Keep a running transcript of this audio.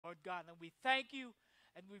Lord God. And we thank you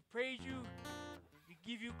and we praise you. We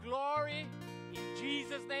give you glory. In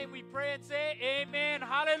Jesus' name we pray and say amen.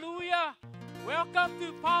 Hallelujah. Welcome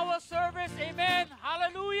to Power Service. Amen.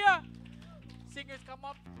 Hallelujah. Singers come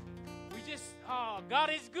up. God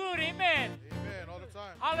is good. Amen. Amen. All the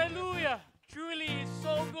time. Hallelujah. Truly is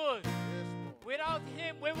so good. Yes, Lord. Without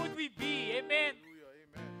Him, where would we be? Amen.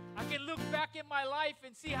 Hallelujah. Amen. I can look back in my life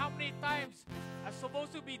and see how many times I'm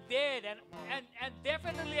supposed to be dead. And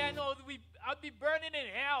definitely I know I'd be burning in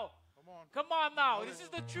hell. Come on. Come on now. Hallelujah. This is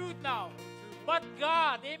the truth now. But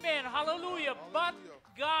God. Amen. Hallelujah. But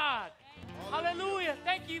God. Hallelujah.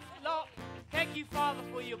 Thank you, Lord. Thank you, Father,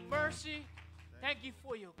 for your mercy. Thank you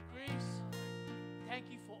for your grace. Thank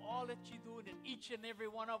you for all that you do in each and every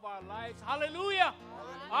one of our lives. Hallelujah.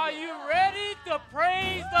 Are you ready to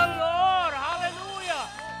praise the Lord? Hallelujah.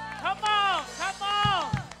 Come on. Come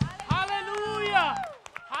on. Hallelujah.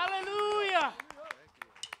 Hallelujah.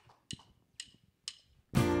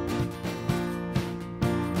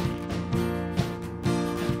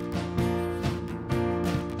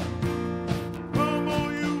 Come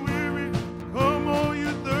all you weary, come all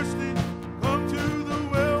you thirsty, come to the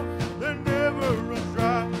well that never runs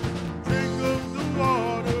dry. Drink of the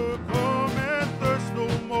water, come and thirst no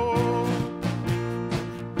more.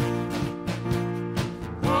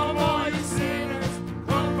 Come all you sinners,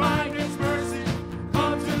 come find His mercy,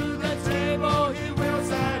 come to the table, He will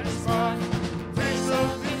satisfy. Taste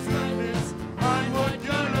of His goodness, find what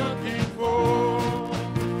you're looking for.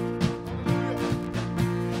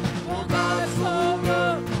 For God so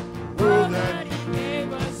loved the world that He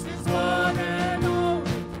gave us His one and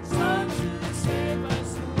only Son to save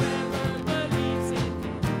us. Whoever believes in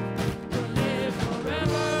Him will live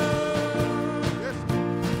forever.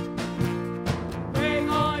 Bring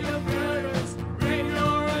all your burdens, bring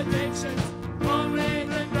your addictions, come lay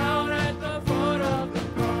them down at the foot of the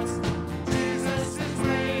cross. Jesus is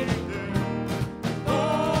waiting there,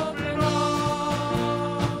 open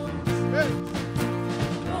arms.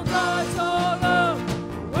 For God so loved the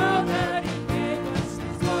world that He gave us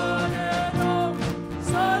His one and only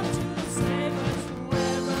Son to save us.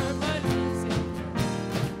 Whoever believes in Him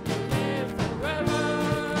will live forever.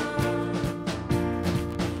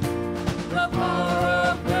 The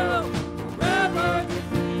power of hell forever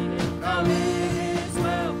defeated. Now it is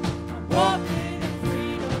well. I'm walking in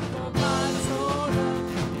freedom. For God so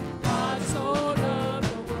loved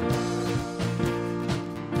the world.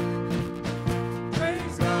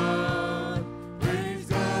 Praise God,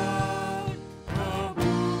 from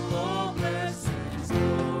whom all blessings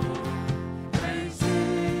flow. Praise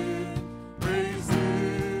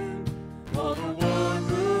Him, for the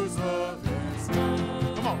wonders of His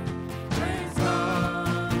love. Come on. Praise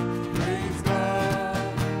God,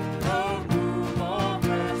 from whom all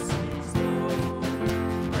blessings flow.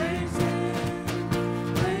 Praise Him,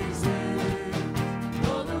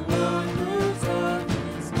 for the wonders of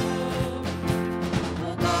His love.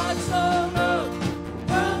 For God so loved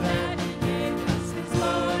the world that He gave us His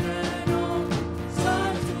one and only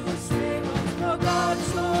Son to save us. For God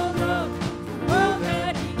so loved the world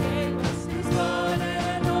that He gave us His one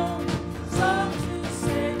and only Son to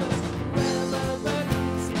save us. Whoever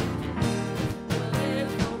believes in Him will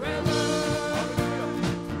live forever.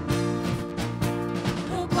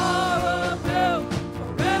 The power of hell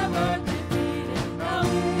forever defeated. Now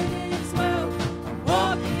it is well. I'm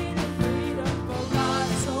walking in freedom. For God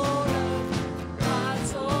so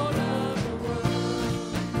loved the world.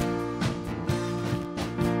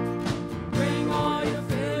 Bring all your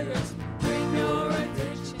failures, bring your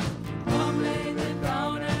addictions, come lay them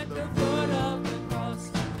down at the foot of the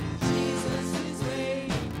cross. Jesus is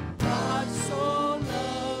waiting. God so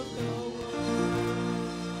loved the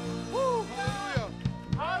world. Woo!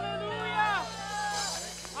 Hallelujah.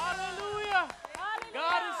 Hallelujah.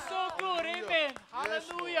 God is so good. Amen.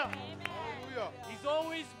 Hallelujah. Hallelujah. He's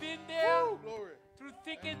always been there Woo! Glory. through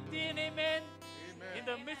thick and thin. Amen. Amen. In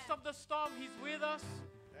the midst of the storm, He's with us.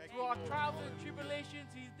 Thank Through you, our Lord. trials and tribulations,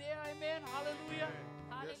 He's there. Amen. Hallelujah.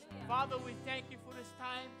 Yes, Father, we thank you for this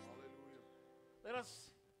time. hallelujah. Let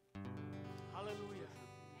us, hallelujah,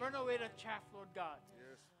 burn away the chaff, Lord God.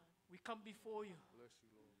 Yes, We come before you. bless you,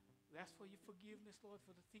 Lord. We ask for your forgiveness, Lord,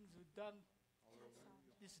 for the things we've done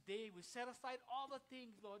Hallelujah. this day. We set aside all the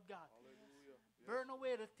things, Lord God. Hallelujah. Yes. Burn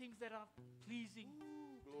away the things that are pleasing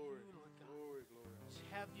Glory, to you, Lord God. glory, glory. Just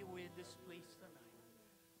have your way in this place tonight.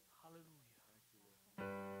 Hallelujah.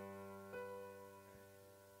 Thank you, Lord.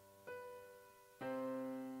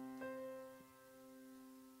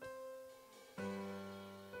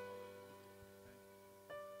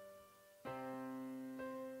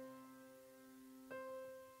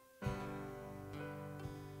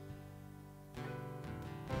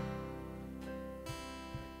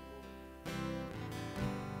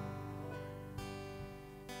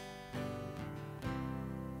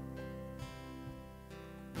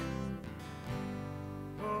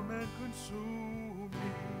 consume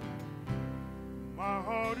me. My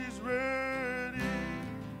heart is ready.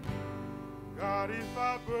 God, if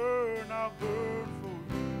I burn, I'll burn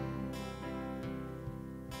for you.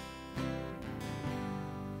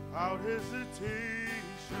 Without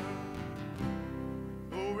hesitation,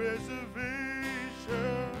 no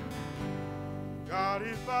reservation. God,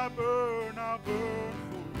 if I burn, I'll burn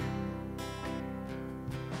for you.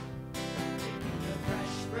 A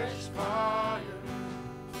fresh, fresh fire.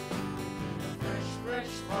 A fresh,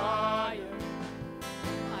 fresh fire.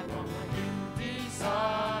 I want what you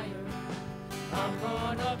desire. I'm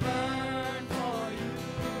gonna burn for you.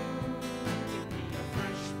 Give me a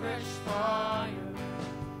fresh, fresh fire.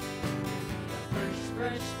 Fresh,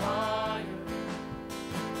 fresh fire.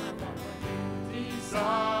 I want what you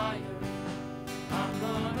desire. I'm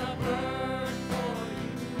gonna burn for you.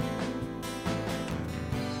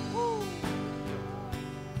 Woo.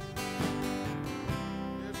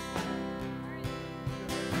 Yes,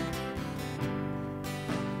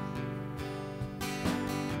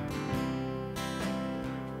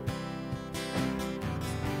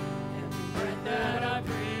 Every breath that I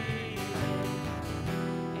breathe,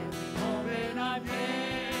 every moment I'm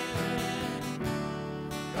in.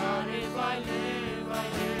 God, if I live for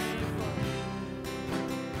you.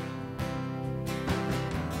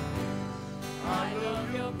 I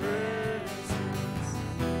love your presence.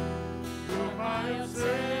 You're my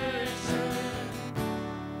obsession.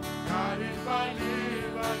 God, if I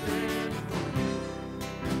live for you.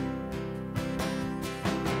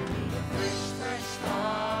 A fresh, fresh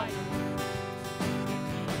fire.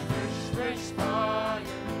 Fresh, fresh fire.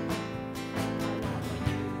 I want what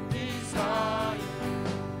you desire.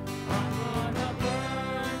 I'm gonna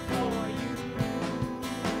burn for you.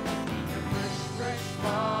 A fresh, fresh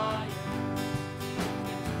fire.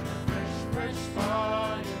 Fresh, fresh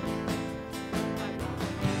fire. I want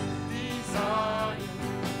what you desire.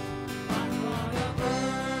 I'm gonna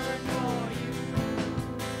burn for you.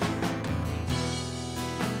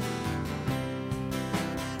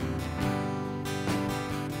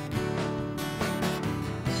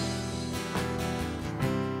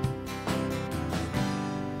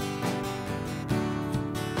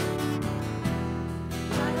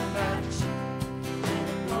 Light a match, let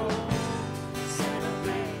it blow, set a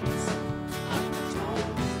blaze, I'm control.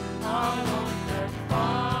 I want that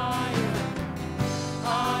fire,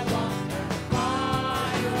 I want that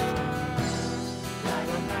fire. Light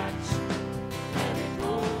a match, let it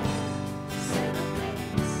blow, set a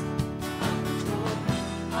blaze, I'm control.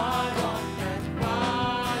 I want that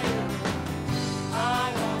fire,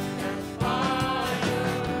 I want that fire.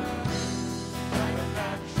 Light a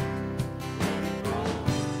match, let it blow,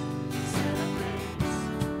 set a blaze,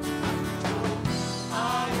 I'm control.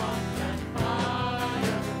 I want that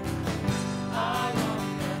fire, I want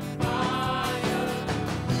that fire.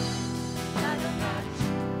 Light a match,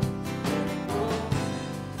 let it blow,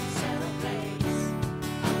 set a blaze,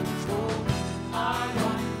 I'm control. I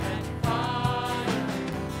want that fire,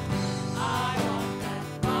 I want that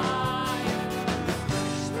fire.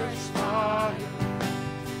 Fresh, fresh fire.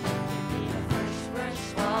 Give me a fresh, fresh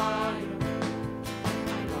fire.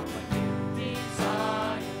 I want what you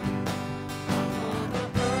desire. I'm gonna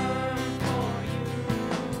burn for you.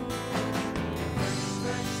 Give me a fresh,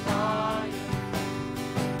 fresh fire.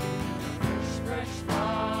 Give me a fresh, fresh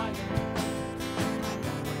fire. I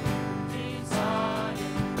want what you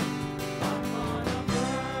desire. I'm gonna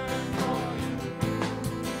burn for you.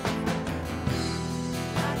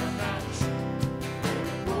 Light a match, let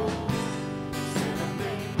it roll, set a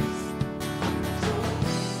blaze, I'm control.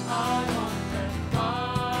 I want that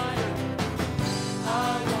fire,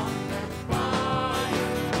 I want that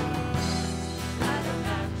fire. Light a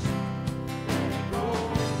match, let it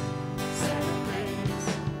roll, set a blaze,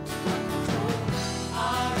 I'm control. I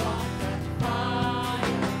want that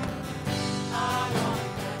fire, I want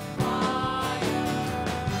that fire.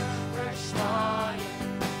 Fresh fire.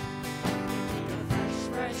 Give me a fresh,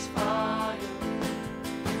 fresh fire.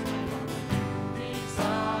 I want what you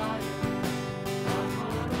desire. I'm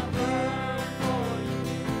gonna burn for you.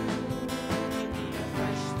 Give me a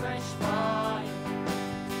fresh, fresh fire.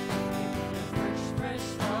 Give me a fresh, fresh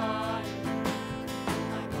fire.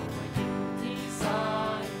 I want what you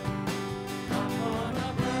desire. I'm gonna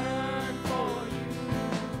burn for you.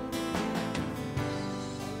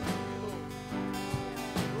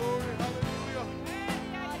 Glory, hallelujah.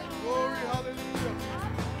 Glory, hallelujah.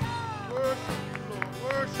 Worship you, Lord.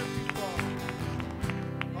 Worship you, Father.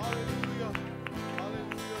 Hallelujah.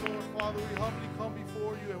 Hallelujah, Lord. Father, we humbly come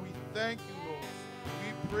before you and we thank you, Lord.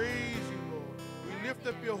 We praise you, Lord. We lift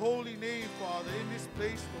up your holy name, Father, in this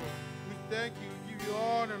place, Lord. We thank you. We give you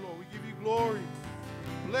honor, Lord. We give you glory.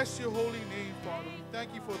 Bless your holy name, Father. We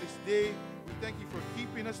thank you for this day. We thank you for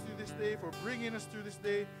keeping us through this day, for bringing us through this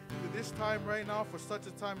day, to this time right now, for such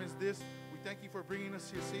a time as this. We thank you for bringing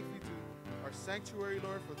us here safely to our sanctuary,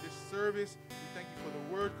 Lord, for this service. We thank you for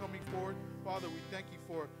the word coming forth. Father, we thank you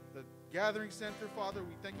for the gathering center, Father.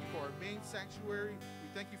 We thank you for our main sanctuary. We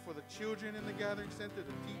thank you for the children in the gathering center,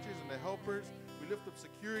 the teachers and the helpers. We lift up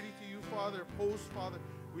security to you, Father, post, Father.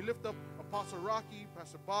 We lift up Apostle Rocky,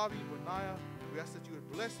 Pastor Bobby, Benaiah. We ask that you would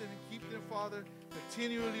bless them and keep them, Father,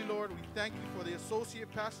 continually, Lord. We thank you for the associate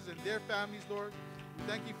pastors and their families, Lord. We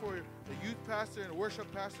thank you for the youth pastor and worship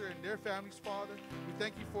pastor and their families, Father. We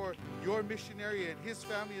thank you for your missionary and his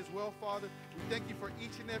family as well, Father. We thank you for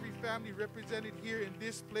each and every family represented here in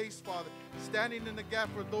this place, Father, standing in the gap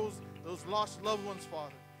for those lost loved ones,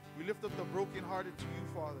 Father. We lift up the brokenhearted to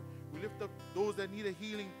you, Father. We lift up those that need a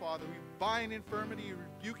healing, Father. We bind infirmity and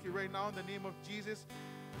rebuke it right now in the name of Jesus.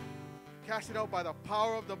 Cast it out by the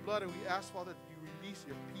power of the blood, and we ask, Father, that you release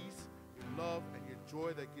your peace, your love, and your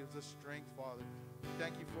joy that gives us strength, Father. We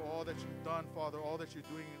thank you for all that you've done, Father, all that you're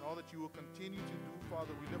doing, and all that you will continue to do,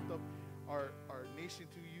 Father. We lift up our nation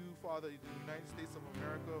to you, Father, the United States of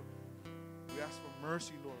America. We ask for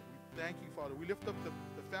mercy, Lord. We thank you, Father. We lift up the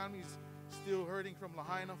families still hurting from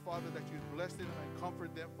Lahaina, Father, that you would bless them and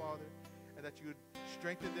comfort them, Father, and that you would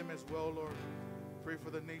strengthen them as well, Lord. Pray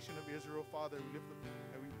for the nation of Israel, Father. We lift up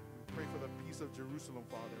and we pray for the peace of Jerusalem,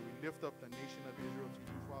 Father. We lift up the nation of Israel to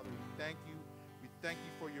you, Father. We thank you. We thank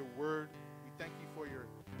you for your word. We thank you for your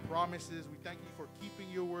promises. We thank you for keeping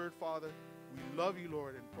your word, Father. We love you,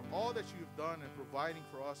 Lord, and for all that you've done and providing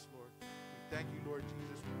for us, Lord. We thank you, Lord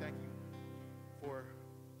Jesus. We thank you for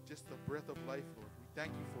just the breath of life, Lord. We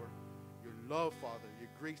thank you for your love, Father, your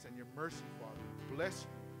grace and your mercy, Father. We bless you.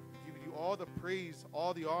 We give you all the praise,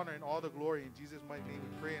 all the honor, and all the glory. In Jesus' mighty name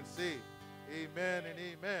we pray and say, amen and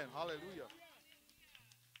amen. Hallelujah.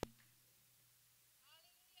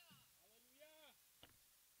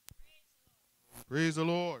 Praise the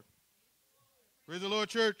Lord. Praise the Lord,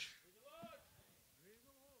 church.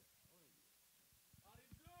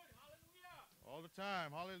 All the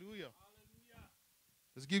time. Hallelujah.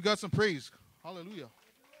 Let's give God some praise. Hallelujah.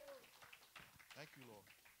 Thank you, Lord.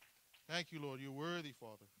 Thank you, Lord. You're worthy,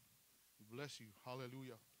 Father. We bless you.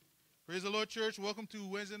 Hallelujah. Praise the Lord, church. Welcome to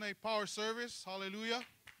Wednesday night power service. Hallelujah.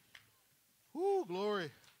 Whoo,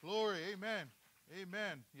 glory. Glory. Amen.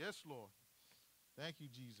 Amen. Yes, Lord. Thank you,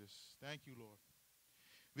 Jesus. Thank you, Lord.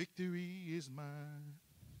 Victory is mine.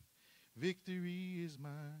 Victory is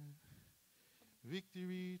mine.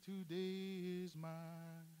 Victory today is mine.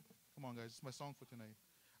 Come on, guys. It's my song for tonight.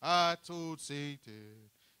 I told Satan,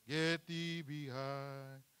 get thee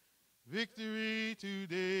behind. Victory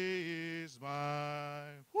today is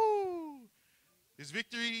mine. Woo! Is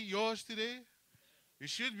victory yours today? It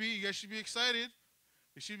should be. You guys should be excited.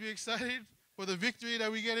 You should be excited for the victory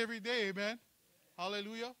that we get every day, amen?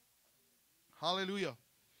 Hallelujah. Hallelujah.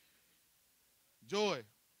 Joy.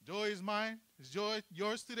 Joy is mine. Is joy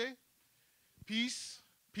yours today? Peace.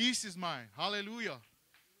 Peace is mine. Hallelujah.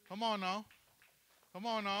 Come on now. Come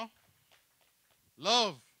on now.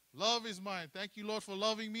 Love. Love is mine. Thank you, Lord, for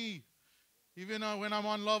loving me, even when I'm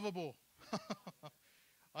unlovable.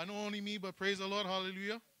 I know only me, but praise the Lord.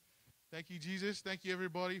 Hallelujah. Thank you, Jesus. Thank you,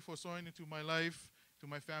 everybody, for sowing into my life, to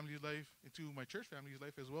my family's life, into my church family's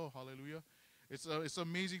life as well. Hallelujah. It's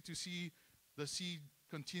amazing to see the seed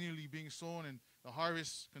continually being sown and the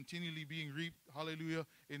harvest continually being reaped. Hallelujah.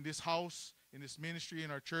 In this house, in this ministry,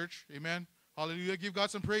 in our church. Amen. Hallelujah. Give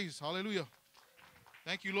God some praise. Hallelujah.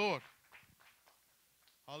 Thank you, Lord.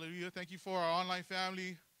 Hallelujah. Thank you for our online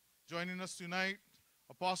family joining us tonight.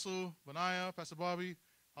 Apostle, Benaiah, Pastor Bobby.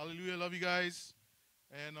 Hallelujah. Love you guys.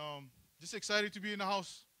 And just excited to be in the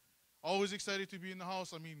house. Always excited to be in the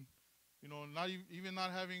house. I mean, you know, even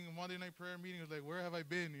not having a Monday night prayer meeting. It's like, where have I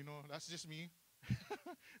been? You know, that's just me.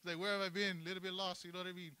 It's like, where have I been? A little bit lost. You know what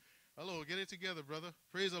I mean? Hello, get it together, brother.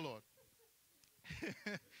 Praise the Lord.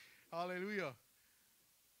 Hallelujah.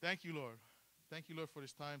 Thank you, Lord. Thank you, Lord, for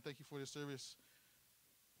this time. Thank you for this service.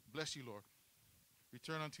 Bless you, Lord.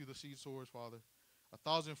 Return unto the seed sowers, Father,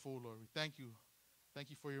 1,000-fold, Lord. We thank you. Thank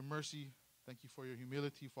you for your mercy. Thank you for your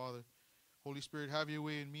humility, Father. Holy Spirit, have your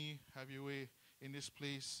way in me. Have your way in this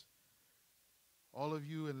place. All of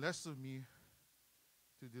you and less of me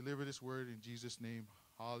to deliver this word in Jesus' name.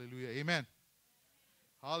 Hallelujah. Amen.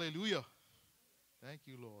 Hallelujah. Thank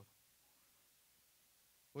you, Lord.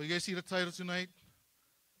 Well, you guys see the title tonight?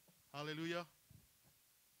 Hallelujah.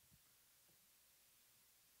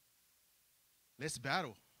 Let's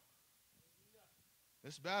battle.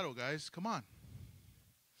 Let's battle, guys. Come on.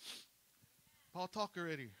 Paul, talk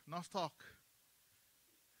already. Enough talk.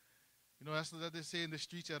 know, that's what they say in the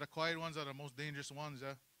streets, the quiet ones are the most dangerous ones,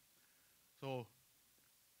 yeah? So,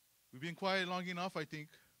 we've been quiet long enough, I think,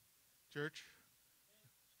 church.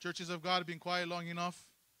 Churches of God have been quiet long enough.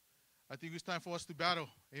 I think it's time for us to battle.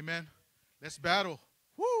 Amen. Let's battle.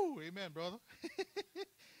 Woo! Amen, brother.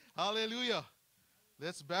 Hallelujah.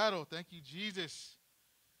 Let's battle. Thank you, Jesus.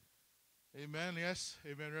 Amen. Yes.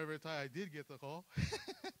 Amen, Reverend Ty. I did get the call.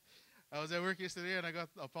 I was at work yesterday and I got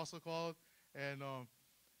the apostle called. And,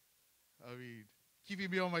 keeping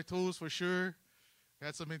me on my toes for sure.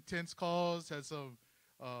 Had some intense calls. Had some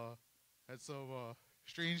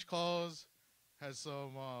strange calls. Had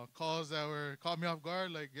some calls that caught me off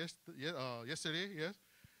guard, like yesterday. Yes,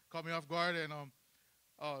 caught me off guard, and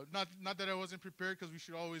not that I wasn't prepared, because we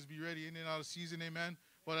should always be ready in and out of season, amen.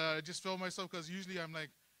 But I just felt myself, because usually I'm like,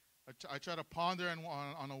 I try to ponder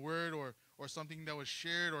on a word or something that was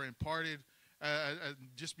shared or imparted, and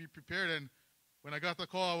just be prepared. And when I got the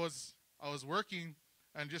call, I was working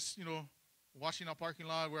and just washing a parking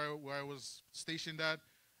lot where I was stationed at,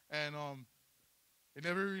 and it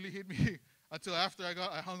never really hit me. Until after I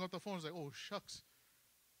hung up the phone. I was like, oh, shucks.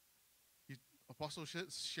 Apostle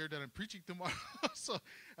shared that I'm preaching tomorrow. So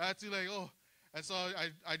I had to and so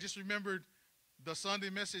I just remembered the Sunday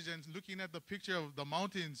message and looking at the picture of the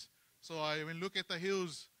mountains. So I went look at the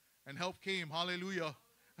hills and help came. Hallelujah.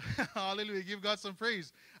 Hallelujah. Give God some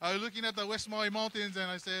praise. I was looking at the West Maui Mountains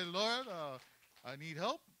and I said, Lord, I need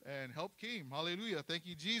help, and help came. Hallelujah. Thank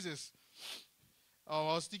you, Jesus. I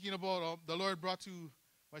was thinking about the Lord brought to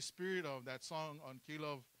my spirit of that song on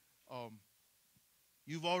Caleb,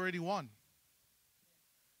 you've already won.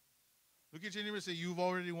 Look at your neighbor and say, you've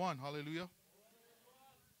already won. Hallelujah.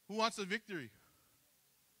 Who wants a victory?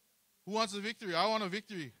 Who wants a victory? I want a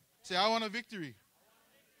victory. Say, I want a victory.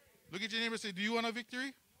 Look at your neighbor and say, do you want a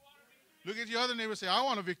victory? Look at your other neighbor and say, I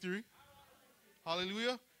want a victory.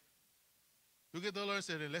 Hallelujah. Look at the Lord and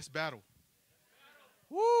say, let's battle.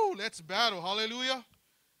 Woo, let's battle. Hallelujah.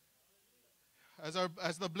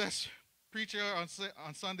 As the blessed preacher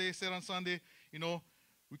on Sunday said on Sunday,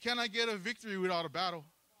 we cannot get a victory without a battle.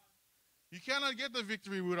 You cannot get the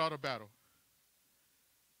victory without a battle.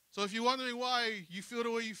 So if you're wondering why you feel the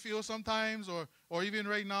way you feel sometimes, or even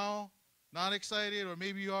right now, not excited, or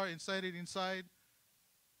maybe you are excited inside,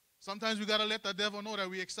 sometimes we got to let the devil know that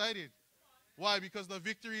we're excited. Why? Because the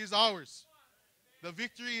victory is ours. The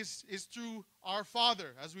victory is through our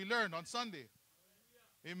Father, as we learned on Sunday.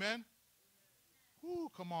 Amen.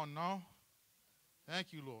 Ooh, come on now.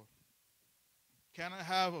 Thank you, Lord. Cannot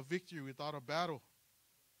have a victory without a battle.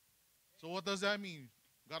 So what does that mean?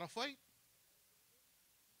 Gotta fight.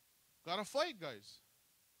 Gotta fight, guys.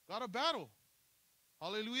 Gotta battle.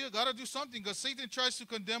 Hallelujah. Gotta do something, because Satan tries to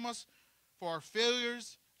condemn us for our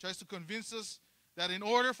failures, tries to convince us that in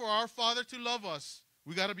order for our Father to love us,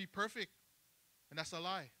 we gotta be perfect. And that's a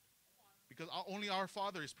lie. Because only our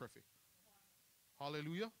Father is perfect.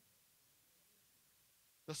 Hallelujah.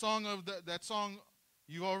 The song of that song,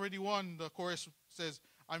 You Already Won, the chorus says,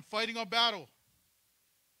 I'm fighting a battle.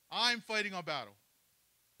 I'm fighting a battle.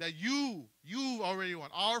 That you already won.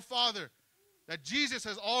 Our Father, that Jesus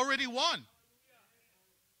has already won.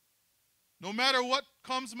 No matter what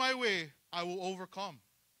comes my way, I will overcome.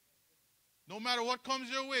 No matter what comes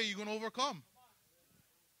your way, you're going to overcome.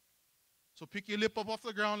 So pick your lip up off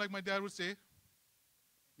the ground, like my dad would say.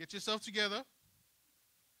 Get yourself together.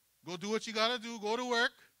 Go do what you got to do. Go to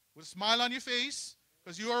work with a smile on your face,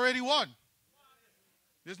 because you already won.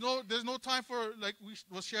 There's no time for, like we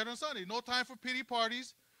was shared on Sunday, no time for pity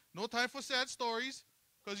parties, no time for sad stories,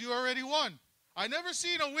 because you already won. I never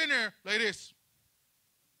seen a winner like this.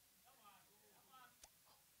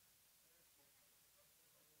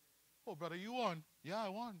 Oh, brother, you won. Yeah, I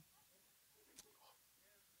won.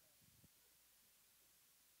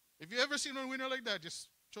 If you ever seen a winner like that, just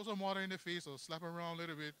throw some water in their face or slap them around a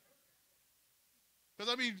little bit.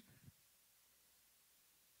 Because,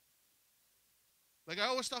 like I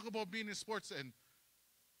always talk about being in sports, and,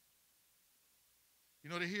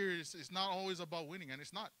 to hear it's not always about winning, and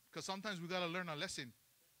it's not. Because sometimes we got to learn a lesson.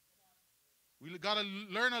 We got to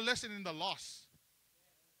learn a lesson in the loss.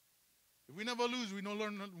 If we never lose, we don't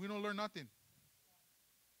learn nothing.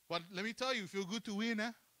 But let me tell you, it feels good to win,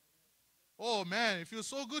 eh? Oh, man, it feels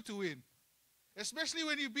so good to win. Especially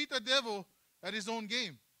when you beat the devil at his own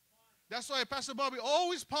game. That's why Pastor Bobby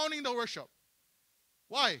always pounding the worship.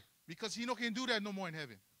 Why? Because he can do that no more in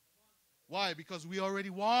heaven. Why? Because we already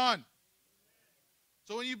won.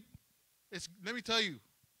 So let me tell you,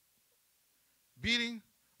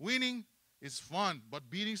 winning is fun, but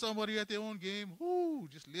beating somebody at their own game,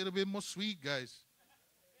 just a little bit more sweet, guys.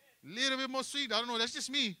 A little bit more sweet. I don't know, that's just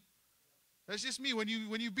me. That's just me. When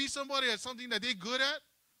you beat somebody at something that they're good at,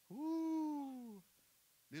 ooh,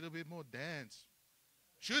 little bit more dance.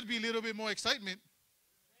 Should be a little bit more excitement.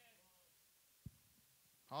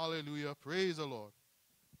 Hallelujah. Praise the Lord.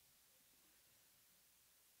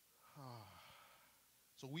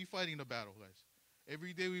 So we fighting the battle, guys.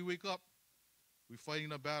 Every day we wake up, we're fighting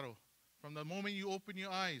the battle. From the moment you open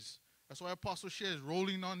your eyes, that's why Apostle shares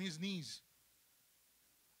rolling on his knees.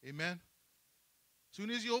 Amen. As soon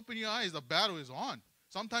as you open your eyes, the battle is on.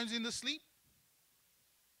 Sometimes in the sleep,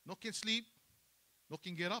 no can sleep, no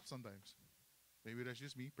can get up sometimes. Maybe that's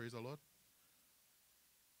just me, praise the Lord.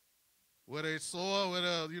 Whether it's sore,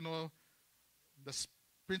 whether, the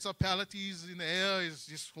principalities in the air is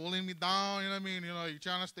just holding me down, you know what I mean? You're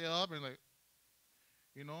trying to stay up and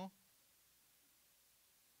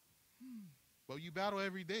But you battle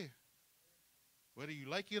every day. Whether you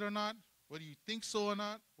like it or not, whether you think so or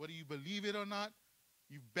not, whether you believe it or not,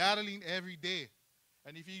 you're battling every day.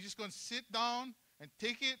 And if you're just going to sit down and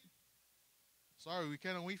take it, sorry, we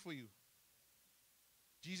cannot wait for you.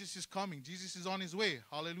 Jesus is coming. Jesus is on his way.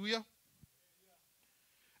 Hallelujah.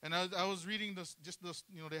 And I was reading this,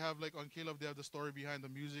 they have like on Caleb, they have the story behind the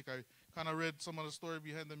music. I kind of read some of the story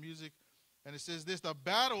behind the music. And it says this, the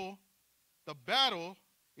battle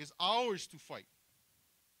is ours to fight.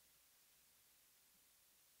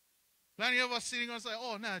 Plenty of us sitting on the side,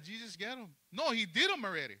 oh, nah, Jesus get him. No, he did him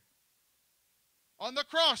already. On the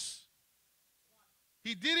cross.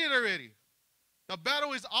 He did it already. The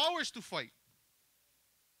battle is ours to fight.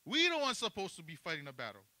 We the ones supposed to be fighting the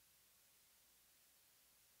battle.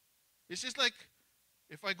 It's just like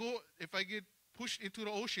if I get pushed into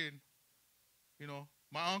the ocean,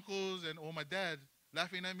 my uncles or my dad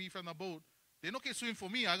laughing at me from the boat, they don't can swim for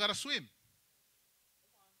me. I gotta swim.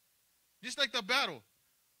 Just like the battle.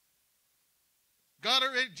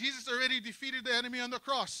 Jesus already defeated the enemy on the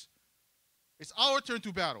cross. It's our turn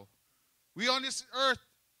to battle. We on this earth,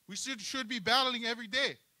 we should be battling every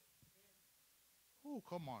day. Oh,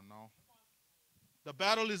 come on now. The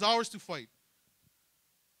battle is ours to fight.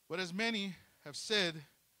 But as many have said,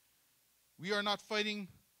 we are not fighting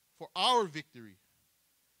for our victory.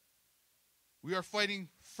 We are fighting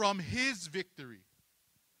from his victory.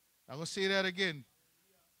 I'm going to say that again.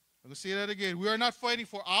 We are not fighting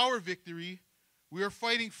for our victory. We are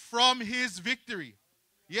fighting from his victory.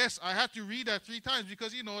 Yes, I had to read that 3 times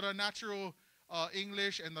because, the natural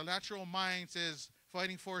English and the natural mind says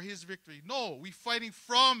fighting for his victory. No, we're fighting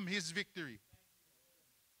from his victory.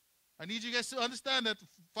 I need you guys to understand that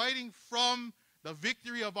fighting from the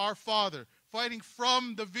victory of our Father, fighting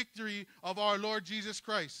from the victory of our Lord Jesus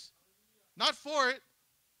Christ. Not for it.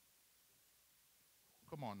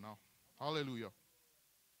 Come on now. Hallelujah.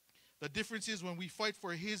 The difference is when we fight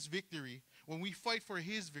for his victory, we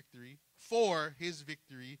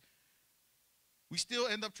still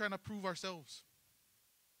end up trying to prove ourselves.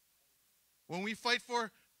 When we fight for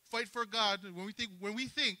God, when we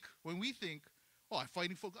think, oh, I'm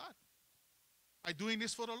fighting for God. I'm doing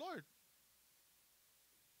this for the Lord.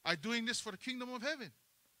 I'm doing this for the kingdom of heaven.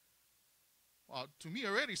 Well, to me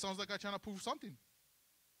already sounds like I'm trying to prove something.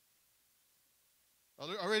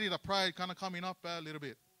 Already the pride kind of coming up a little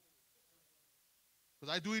bit.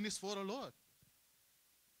 Because I'm doing this for the Lord.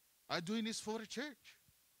 I'm doing this for the church.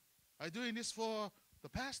 I'm doing this for the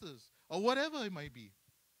pastors or whatever it might be.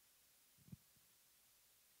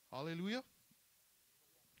 Hallelujah.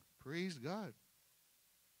 Praise God.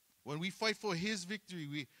 When we fight for his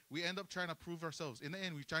victory, we end up trying to prove ourselves. In the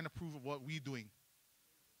end, we're trying to prove what we're doing.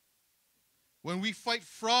 When we fight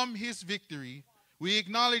from his victory, we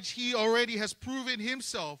acknowledge he already has proven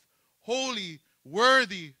himself holy,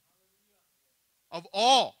 worthy of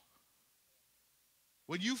all.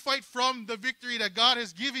 When you fight from the victory that God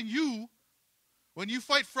has given you, when you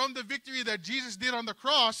fight from the victory that Jesus did on the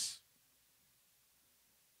cross,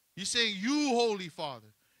 he's saying, you, Holy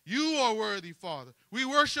Father, you are worthy, Father. We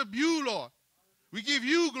worship you, Lord. We give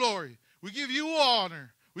you glory. We give you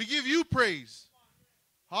honor. We give you praise.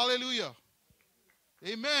 Hallelujah.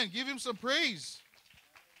 Amen. Give him some praise.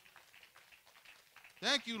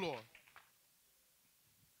 Thank you, Lord.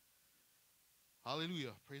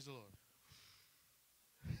 Hallelujah. Praise the Lord.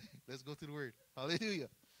 Let's go to the word. Hallelujah.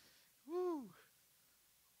 Woo.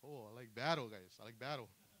 Oh, I like battle, guys. I like battle.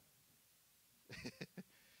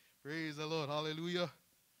 Praise the Lord. Hallelujah.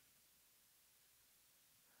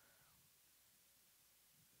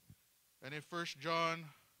 And in 1 John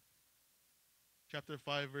chapter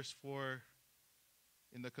 5, verse 4,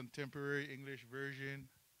 in the contemporary English version,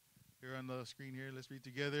 here on the screen here, let's read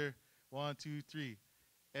together. 1, 2, 3.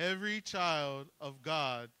 Every child of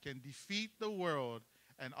God can defeat the world,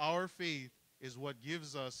 and our faith is what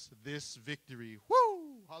gives us this victory.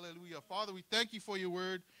 Woo! Hallelujah. Father, we thank you for your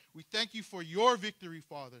word. We thank you for your victory,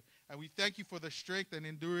 Father. And we thank you for the strength and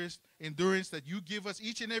endurance that you give us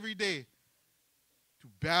each and every day to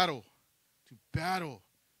battle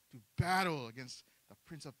against the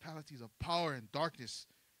principalities of power and darkness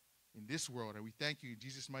in this world. And we thank you. In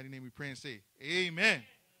Jesus' mighty name we pray and say, amen.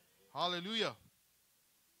 Hallelujah.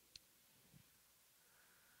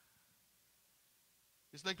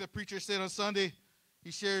 It's like the preacher said on Sunday.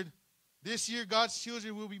 He shared, this year God's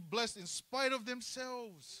children will be blessed in spite of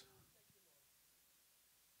themselves.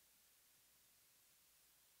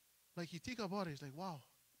 Like you think about it, it's like, wow.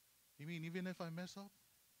 You mean even if I mess up?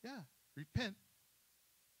 Yeah, repent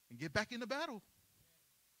and get back in the battle.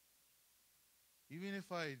 Even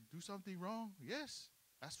if I do something wrong, yes,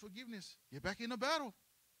 ask forgiveness. Get back in the battle.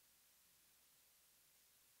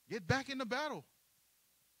 Get back in the battle.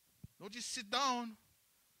 Don't just sit down.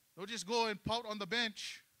 Don't just go and pout on the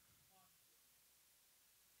bench.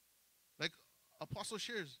 Like Apostle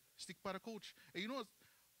shares, stick by the coach. And you know what?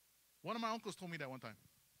 One of my uncles told me that one time.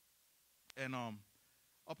 And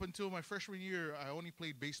up until my freshman year, I only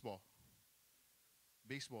played baseball.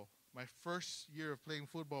 Baseball. My first year of playing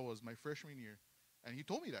football was my freshman year. And he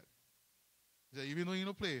told me that. He said, even though you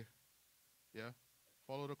don't play, yeah,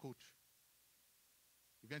 follow the coach.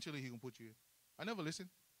 Eventually he can put you in. I never listened.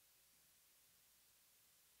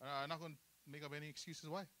 I'm not going to make up any excuses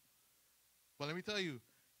why. But let me tell you,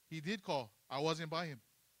 he did call. I wasn't by him.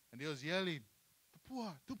 And they was yelling,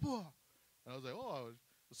 Tupua, Tupua. And I was like, oh, I was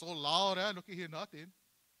so loud, I don't hear nothing.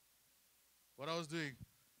 What I was doing,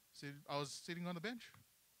 I was sitting on the bench.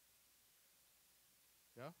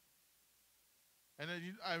 Yeah. And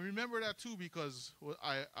then I remember that too because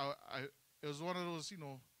it was one of those,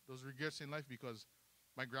 those regrets in life because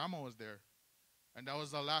my grandma was there. And that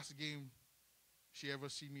was the last game she ever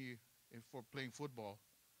see me for playing football.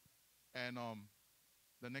 And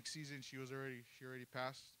the next season she already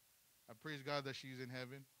passed. I praise God that she's in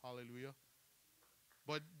heaven. Hallelujah.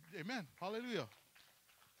 But amen. Hallelujah.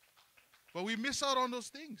 But we miss out on those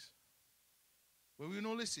things. When we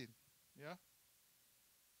don't listen. Yeah.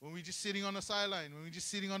 When we're just sitting on the sideline, when we're just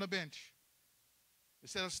sitting on the bench.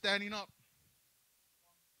 Instead of standing up.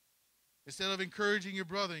 Instead of encouraging your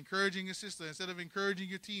brother, encouraging your sister, instead of encouraging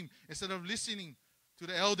your team, instead of listening to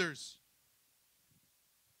the elders.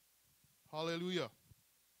 Hallelujah.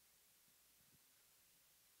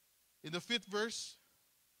 In the 5th verse,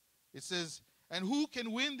 it says, and who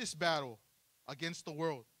can win this battle against the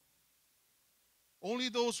world? Only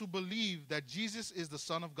those who believe that Jesus is the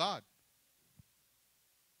Son of God.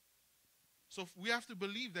 So we have to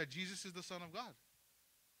believe that Jesus is the Son of God.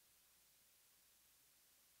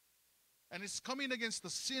 And it's coming against the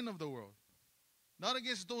sin of the world. Not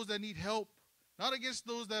against those that need help. Not against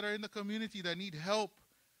those that are in the community that need help.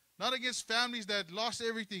 Not against families that lost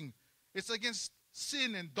everything. It's against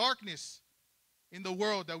sin and darkness in the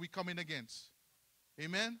world that we're coming against.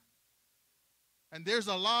 Amen? And there's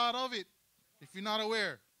a lot of it, if you're not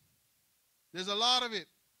aware. There's a lot of it.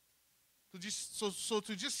 So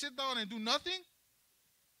to just sit down and do nothing?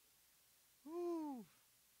 Whew.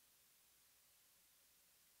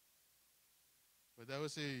 But that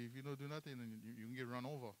would say, if you don't do nothing, then you can get run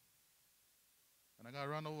over. And I got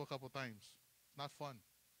run over a couple times. It's not fun.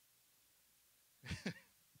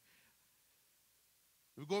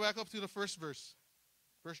 We go back up to the first verse.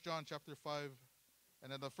 1 John chapter 5.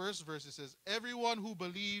 And in the first verse it says, everyone who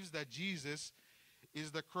believes that Jesus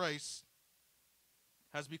is the Christ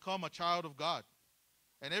has become a child of God.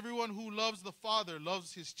 And everyone who loves the Father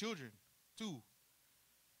loves his children too.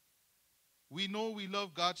 We know we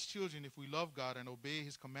love God's children if we love God and obey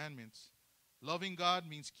his commandments. Loving God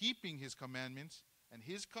means keeping his commandments, and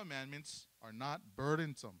his commandments are not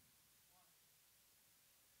burdensome.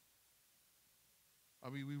 I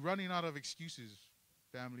mean, we're running out of excuses,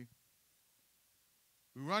 family.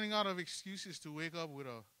 We're running out of excuses to wake up with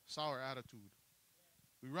a sour attitude.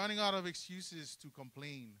 We're running out of excuses to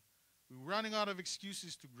complain. We're running out of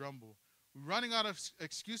excuses to grumble. We're running out of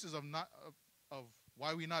excuses of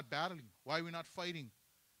why we're not battling, why we're not fighting,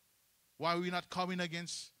 why we're not coming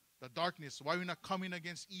against the darkness, why we're not coming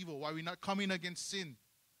against evil, why we're not coming against sin.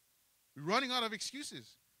 We're running out of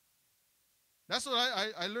excuses. That's what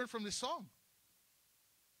I learned from this song.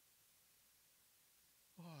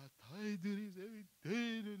 Oh, I do this every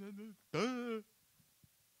day.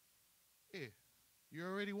 Hey, you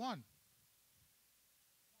already won.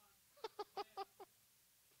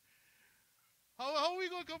 How are we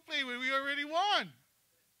going to complain when we already won?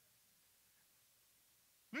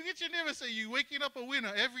 Look at your neighbor and say, you're waking up a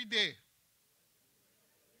winner every day.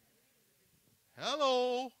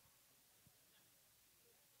 Hello.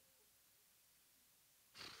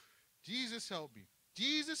 Jesus help me.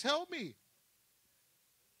 Jesus help me.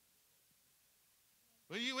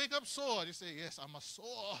 When you wake up sore, you say, yes, I'm a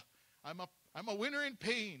sore. I'm a winner in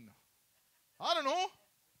pain. I don't know.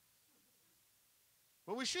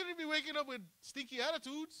 But we shouldn't be waking up with stinky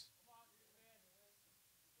attitudes.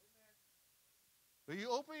 When you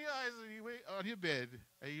open your eyes and you wake on your bed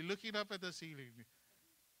and you're looking up at the ceiling,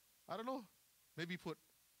 I don't know. Maybe put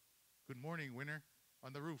good morning, winner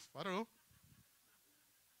on the roof. I don't know.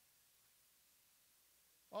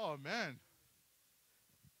 Oh, man.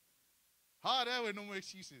 Hard that way, no more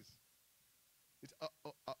excuses. It's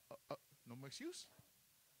no more excuse?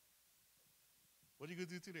 What are you going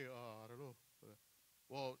to do today? I don't know.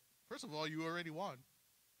 Well, first of all, you already won.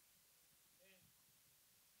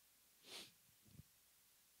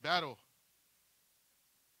 Battle.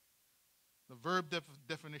 The verb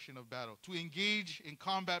definition of battle. To engage in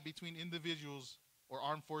combat between individuals or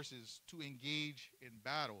armed forces. To engage in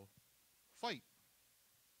battle. Fight.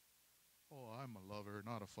 Oh, I'm a lover,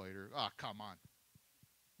 not a fighter. Ah, come on.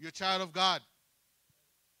 You're a child of God.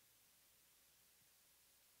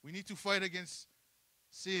 We need to fight against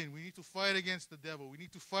sin. We need to fight against the devil. We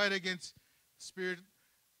need to fight against spirit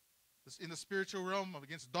in the spiritual realm,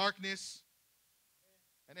 against darkness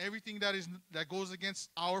and everything that goes against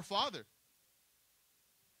our Father.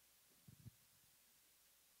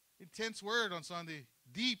 Intense word on Sunday.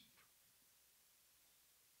 Deep.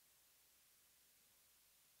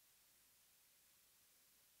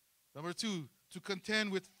 Number 2, to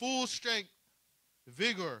contend with full strength,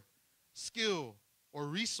 vigor, skill, or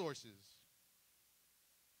resources.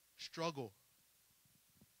 Struggle.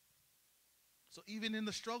 So even in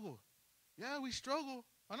the struggle, yeah, we struggle.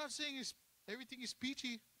 I'm not saying everything is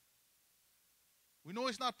peachy. We know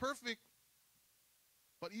it's not perfect.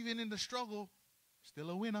 But even in the struggle,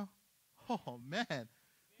 still a winner. Oh, man.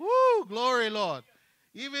 Woo, glory, Lord.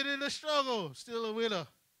 Even in the struggle, still a winner.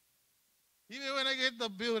 Even when I get the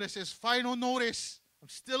bill that says final notice, I'm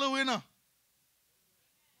still a winner.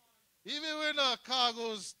 Even when the car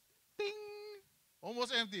goes ding,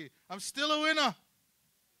 almost empty, I'm still a winner.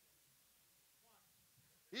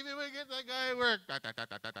 Even when I get that guy at work,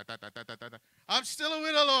 I'm still a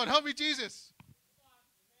winner, Lord. Help me, Jesus.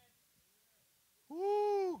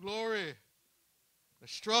 Woo, glory. The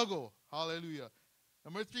struggle. Hallelujah.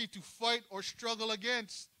 Number 3, to fight or struggle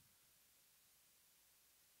against.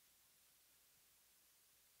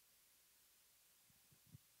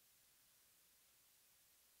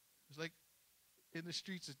 It's like in the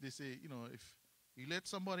streets, they say, if you let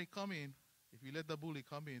somebody come in, if you let the bully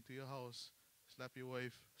come into your house, slap your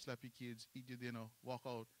wife, slap your kids, eat your dinner, walk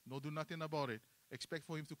out, no do nothing about it, expect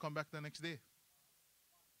for him to come back the next day.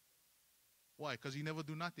 Why? Because you never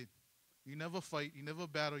do nothing. You never fight, you never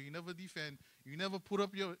battle, you never defend, you never put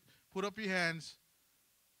up your hands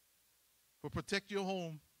to protect your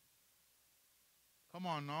home. Come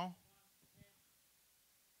on now.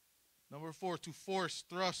 Number 4, to force,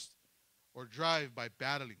 thrust, or drive by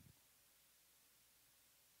battling.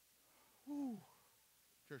 Whew.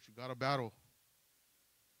 Church, we got to battle.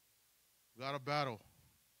 We got to battle.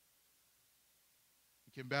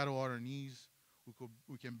 We can battle on our knees.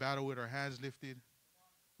 We can battle with our hands lifted.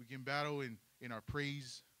 We can battle in our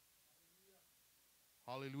praise.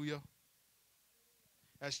 Hallelujah.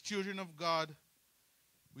 As children of God,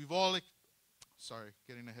 we've all, sorry,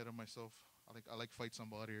 getting ahead of myself. I like fight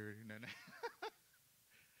somebody.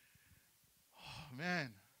 Oh,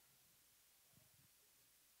 man.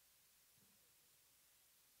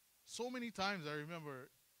 So many times I remember,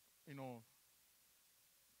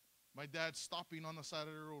 my dad stopping on the side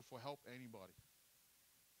of the road for help anybody.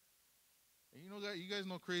 And you guys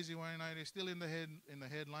know Crazy Wine Night. They're still in the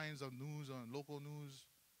headlines of news, on local news.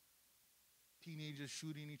 Teenagers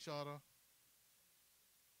shooting each other.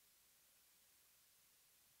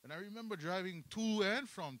 And I remember driving to and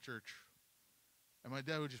from church. And my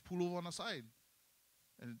dad would just pull over on the side.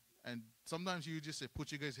 And sometimes he would just say,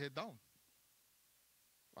 put your guys' head down.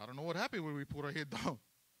 I don't know what happened when we put our head down.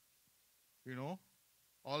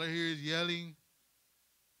 All I hear is yelling.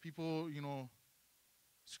 People,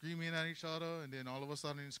 screaming at each other, and then all of a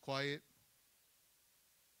sudden it's quiet.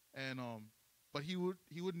 And but he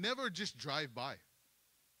would never just drive by.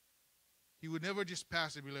 He would never just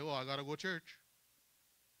pass and be like, oh, I gotta go to church.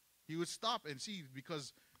 He would stop and see,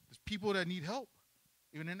 because there's people that need help.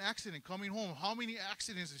 Even an accident, coming home, how many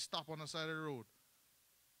accidents is stop on the side of the road?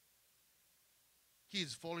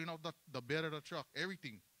 Kids falling off the bed of the truck,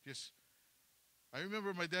 everything. I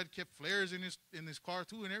remember my dad kept flares in his car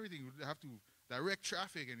too, and everything. We'd have to direct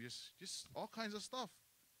traffic and just all kinds of stuff.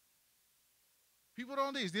 People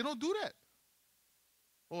nowadays, they don't do that.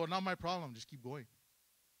 Oh, not my problem. Just keep going.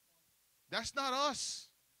 That's not us.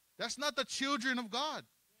 That's not the children of God.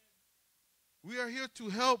 We are here to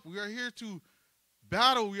help. We are here to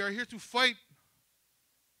battle. We are here to fight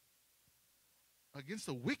against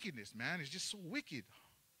the wickedness, man. It's just so wicked.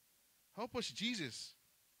 Help us, Jesus.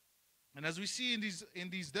 And as we see in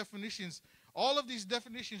these definitions, all of these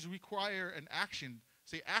definitions require an action.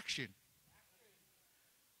 Say action.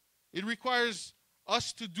 It requires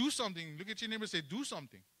us to do something. Look at your neighbor and say, do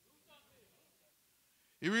something.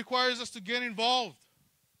 It requires us to get involved.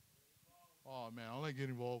 Oh, man, I don't like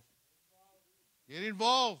getting involved. Get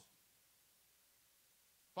involved.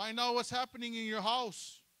 Find out what's happening in your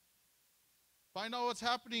house. Find out what's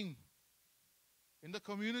happening in the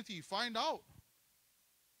community. Find out.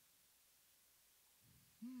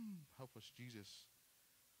 Help us, Jesus.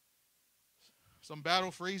 Some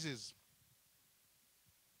battle phrases.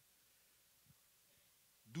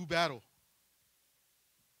 Do battle.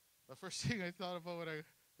 The first thing I thought about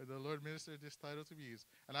when the Lord ministered this title to me is,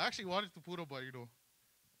 and I actually wanted to put up, but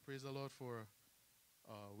praise the Lord for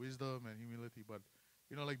wisdom and humility. But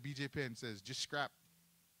like BJ Penn says, just scrap.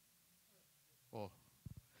 Oh,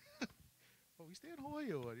 we stay in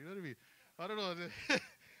Hawaii or what? You know what I mean? I don't know.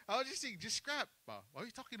 I was just saying, just scrap. Why are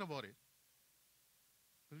you talking about it?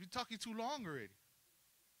 We've been talking too long already.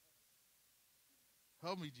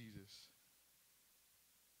 Help me, Jesus.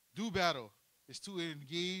 Do battle is to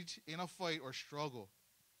engage in a fight or struggle.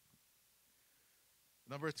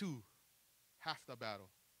 Number 2, half the battle.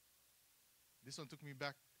 This one took me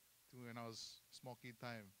back to when I was small kid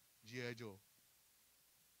time. G.I. Joe.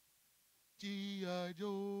 G.I.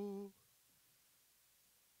 Joe.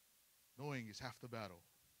 Knowing is half the battle.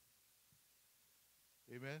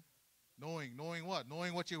 Amen? Knowing what?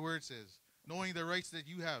 Knowing what your word says. Knowing the rights that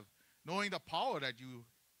you have. Knowing the power that you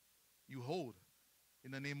hold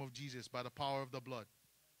in the name of Jesus by the power of the blood.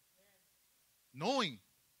 Knowing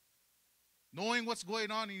what's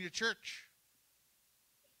going on in your church.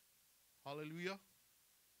 Hallelujah.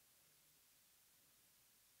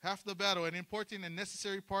 Half the battle, an important and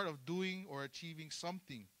necessary part of doing or achieving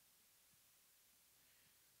something.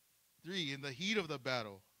 3, in the heat of the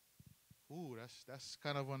battle. Ooh, that's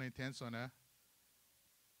kind of an intense one, eh?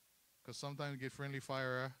 Because sometimes you get friendly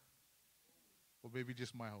fire, eh? Or maybe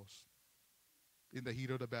just my house. In the heat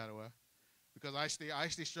of the battle, eh? Because I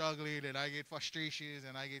stay struggling, and I get frustrations,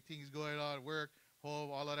 and I get things going on, work,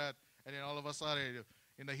 home, all of that. And then all of a sudden,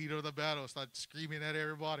 in the heat of the battle, start screaming at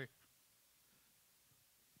everybody.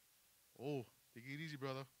 Oh, take it easy,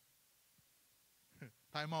 brother.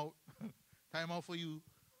 Time out. Time out for you.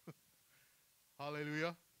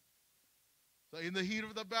 Hallelujah. So in the heat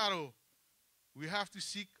of the battle, we have to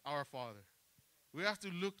seek our Father. We have to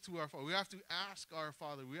look to our Father. We have to ask our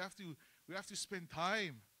Father. We have to spend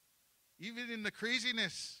time. Even in the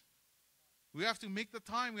craziness, we have to make the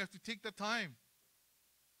time. We have to take the time.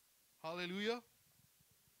 Hallelujah.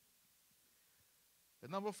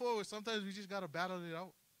 And number 4, sometimes we just got to battle it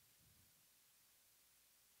out.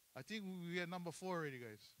 I think we at number 4 already,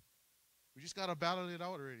 guys. We just got to battle it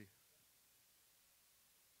out already.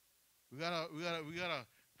 We gotta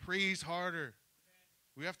praise harder.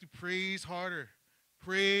 We have to praise harder.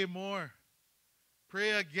 Pray more.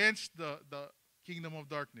 Pray against the kingdom of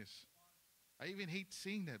darkness. I even hate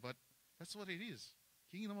saying that, but that's what it is.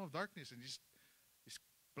 Kingdom of darkness, and just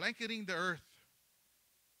blanketing the earth.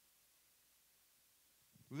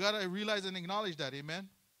 We gotta realize and acknowledge that, amen?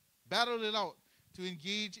 Battle it out to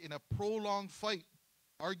engage in a prolonged fight,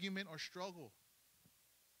 argument, or struggle.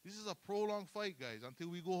 This is a prolonged fight, guys. Until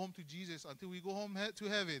we go home to Jesus, until we go home to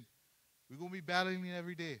heaven, we're going to be battling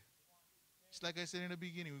every day. Just like I said in the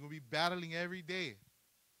beginning, we're going to be battling every day.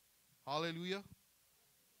 Hallelujah.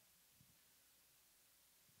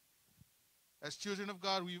 As children of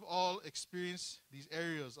God, we've all experienced these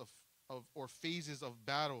areas of or phases of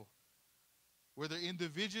battle, whether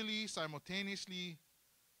individually, simultaneously,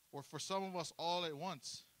 or for some of us all at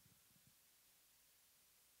once.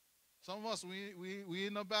 Some of us, we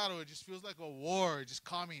in a battle. It just feels like a war, just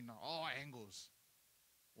coming all angles.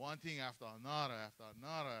 One thing after another, after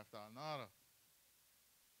another, after another.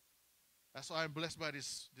 That's why I'm blessed by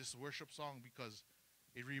this worship song, because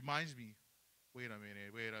it reminds me, wait a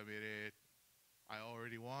minute. I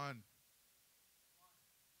already won.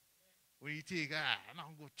 What do you think? I'm not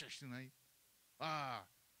going to go to church tonight.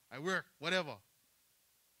 I work, whatever.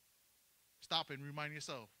 Stop and remind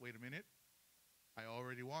yourself, wait a minute. I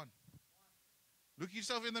already won. Look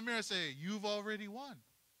yourself in the mirror and say, you've already won.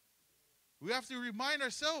 We have to remind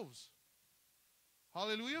ourselves.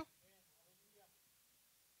 Hallelujah.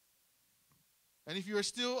 And if you are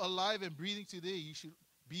still alive and breathing today, you should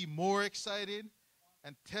be more excited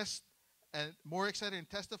and test and more excited in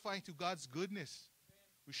testifying to God's goodness.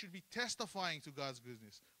 We should be testifying to God's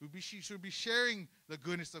goodness. Should be sharing the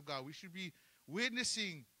goodness of God. We should be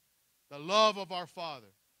witnessing the love of our Father.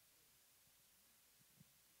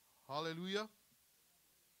 Hallelujah.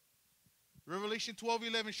 Revelation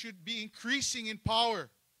 12:11 should be increasing in power.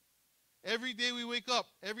 Every day we wake up,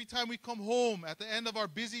 every time we come home at the end of our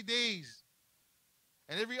busy days,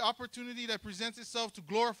 and every opportunity that presents itself to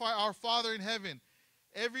glorify our Father in heaven,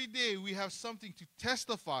 every day we have something to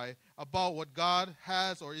testify about what God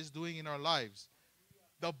has or is doing in our lives.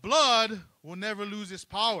 The blood will never lose its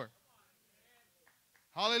power.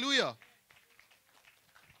 Hallelujah.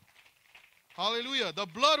 Hallelujah. The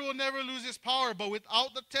blood will never lose its power, but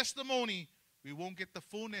without the testimony, we won't get the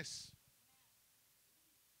fullness.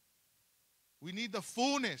 We need the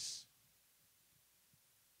fullness.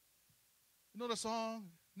 You know the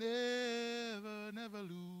song? Never, never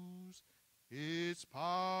lose its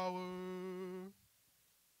power.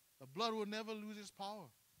 The blood will never lose its power.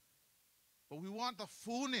 But we want the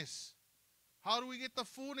fullness. How do we get the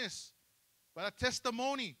fullness? By a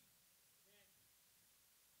testimony.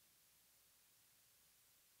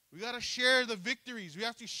 We got to share the victories. We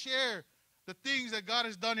have to share the things that God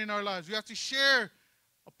has done in our lives. We have to share,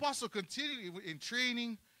 Apostle, continually in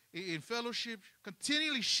training, in fellowship,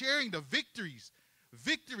 continually sharing the victories.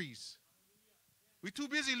 Victories. We're too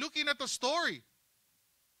busy looking at the story.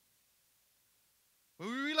 When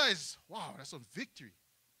we realize, wow, that's a victory.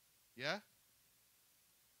 Yeah?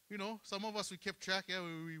 You know, some of us, we kept track. Yeah,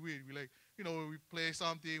 we like, you know, we play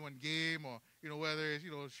something, one game, or, you know, whether it's,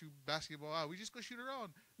 you know, shoot basketball, we just go shoot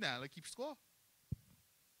around. Nah, like keep score.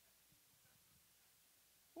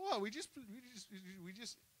 Well, we just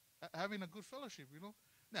having a good fellowship, you know.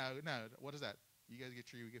 Now, what is that? You guys get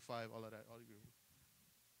 3, we get 5, all of that.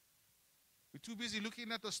 We're too busy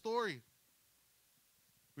looking at the story.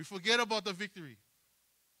 We forget about the victory.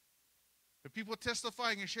 The people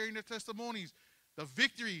testifying and sharing their testimonies, the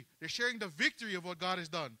victory, they're sharing the victory of what God has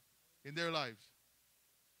done in their lives.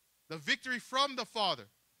 The victory from the Father.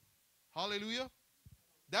 Hallelujah.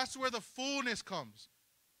 That's where the fullness comes.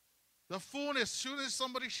 The fullness, as soon as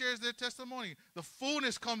somebody shares their testimony, the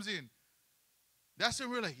fullness comes in. That's when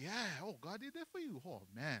we're like, yeah, oh, God did that for you. Oh,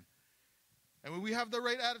 man. And when we have the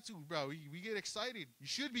right attitude, bro, we get excited. You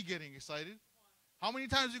should be getting excited. How many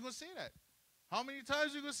times are you going to say that? How many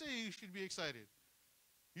times are you going to say you should be excited?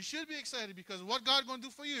 You should be excited because what God going to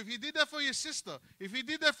do for you, if he did that for your sister, if he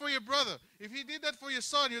did that for your brother, if he did that for your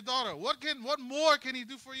son, your daughter, what more can he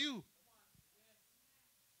do for you?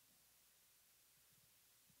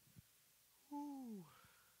 Whew.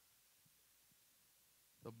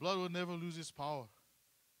 The blood will never lose its power.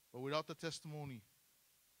 But without the testimony,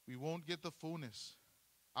 we won't get the fullness.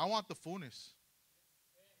 I want the fullness.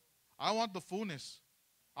 I want the fullness.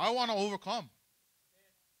 I want to overcome.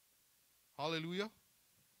 Hallelujah.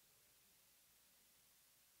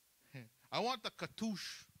 I want the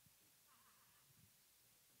cartouche.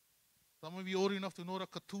 Some of you old enough to know the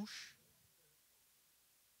cartouche.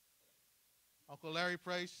 Uncle Larry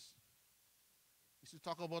Price used to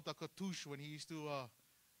talk about the cartouche when he used to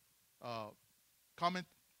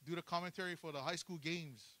do the commentary for the high school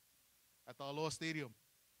games at the Aloha Stadium.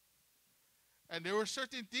 And there were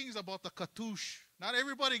certain things about the cartouche. Not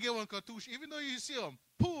everybody get one cartouche. Even though you see them,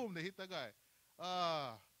 boom, they hit the guy.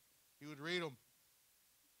 He would rate them.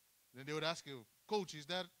 Then they would ask you, Coach, is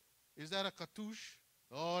that a cartouche?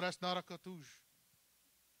 Oh, that's not a cartouche.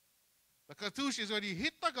 The cartouche is when you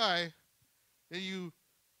hit the guy, then you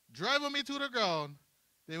drive him into the ground.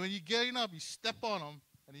 Then when you're getting up, you step on him,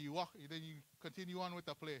 and then you walk. Then you continue on with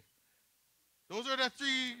the play. Those are the 3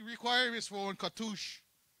 requirements for one cartouche.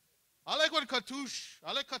 I like one cartouche.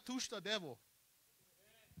 I like cartouche the devil.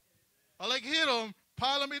 I like hit him,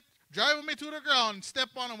 pile him, drive him into the ground, step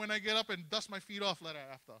on him when I get up and dust my feet off like that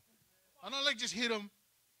after. I don't like just hit him.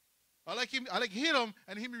 I like hit him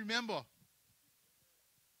and him remember.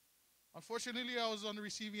 Unfortunately, I was on the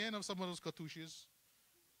receiving end of some of those cartouches.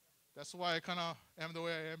 That's why I kind of am the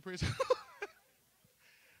way I am. Praise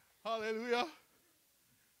Hallelujah.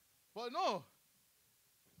 But no,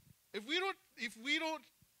 if we don't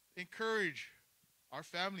encourage our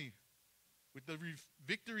family with the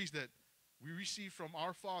victories that we receive from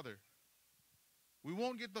our Father, we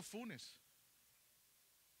won't get the fullness.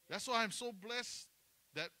 That's why I'm so blessed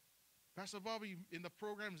that Pastor Bobby in the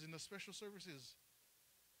programs, in the special services,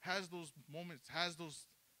 has those moments, has those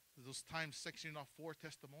times sectioned off for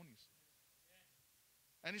testimonies.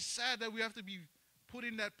 And it's sad that we have to be put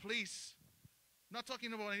in that place. I'm not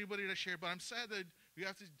talking about anybody that shared, but I'm sad that we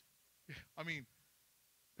have to,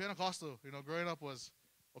 Pentecostal, growing up was,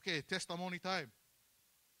 okay, testimony time.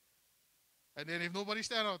 And then if nobody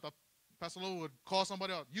stand up, Pastor Lowe would call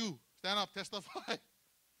somebody out. You, stand up, testify.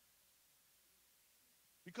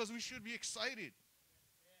 Because we should be excited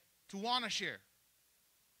to want to share.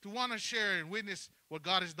 To want to share and witness what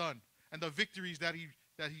God has done and the victories that He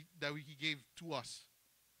gave to us.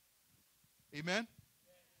 Amen?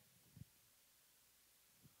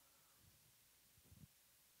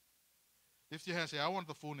 Lift your hand, say, I want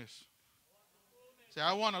the fullness. Say,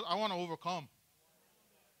 I want to overcome.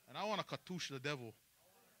 And I want to katoosh the devil.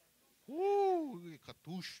 Woo,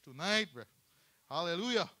 katoosh tonight, bro.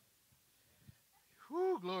 Hallelujah.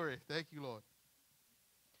 Woo, glory. Thank you, Lord.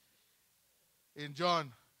 In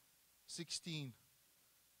John 16,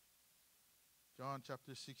 John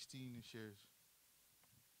chapter 16, it shares.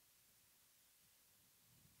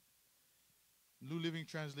 New Living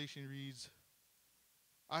Translation reads,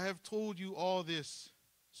 I have told you all this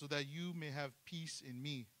so that you may have peace in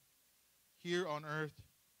me. Here on earth,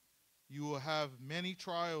 you will have many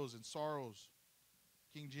trials and sorrows.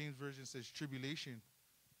 King James Version says tribulation.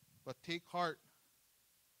 But take heart.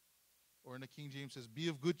 Or in the King James says, be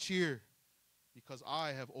of good cheer, because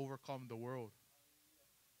I have overcome the world.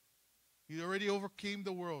 He already overcame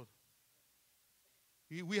the world.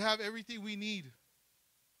 We have everything we need.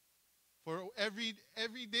 For every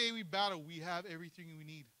day we battle, we have everything we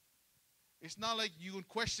need. It's not like you can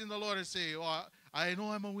question the Lord and say, oh, I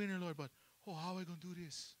know I'm a winner, Lord, but how am I going to do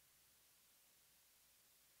this?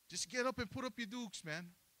 Just get up and put up your dukes, man.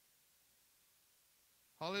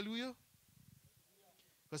 Hallelujah.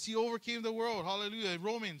 Because He overcame the world. Hallelujah. In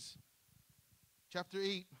Romans chapter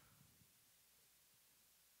 8.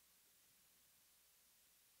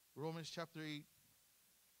 Romans chapter 8.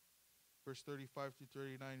 Verse 35 to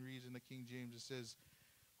 39 reads in the King James. It says,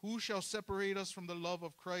 who shall separate us from the love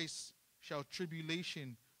of Christ? Shall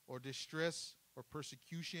tribulation or distress or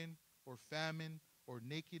persecution or famine or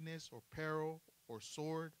nakedness or peril or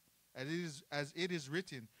sword? As it is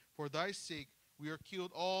written, for thy sake we are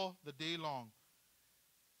killed all the day long.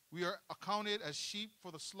 We are accounted as sheep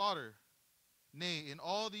for the slaughter. Nay, in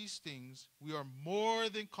all these things we are more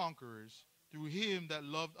than conquerors through Him that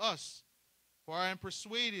loved us. For I am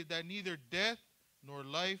persuaded that neither death, nor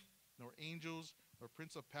life, nor angels, nor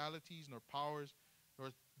principalities, nor powers,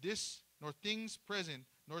 nor things present,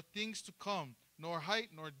 nor things to come, nor height,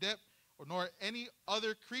 nor depth, nor any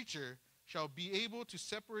other creature shall be able to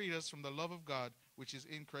separate us from the love of God, which is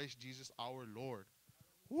in Christ Jesus our Lord.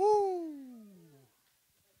 Woo!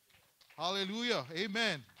 Hallelujah.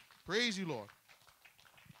 Amen. Praise you, Lord.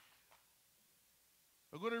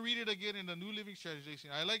 I'm going to read it again in the New Living Translation.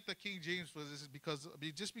 I like the King James for this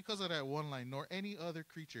just because of that one line, nor any other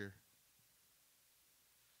creature.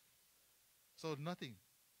 So nothing.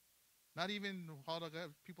 Not even how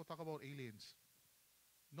people talk about aliens.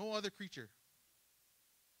 No other creature.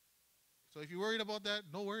 So if you're worried about that,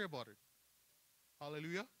 don't worry about it.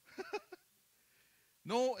 Hallelujah.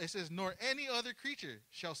 No, it says, nor any other creature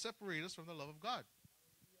shall separate us from the love of God.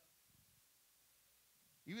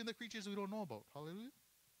 Even the creatures we don't know about. Hallelujah.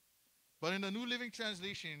 But in the New Living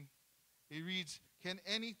Translation, it reads, can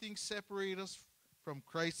anything separate us from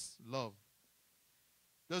Christ's love?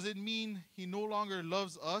 Does it mean He no longer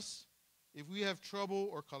loves us if we have trouble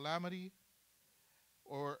or calamity,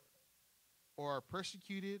 or are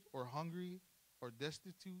persecuted or hungry or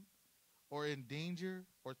destitute or in danger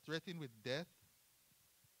or threatened with death?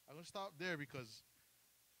 I'm going to stop there because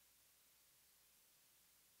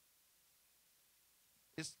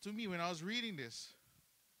it's, to me, when I was reading this,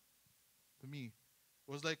 to me,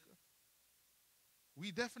 it was like,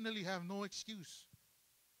 we definitely have no excuse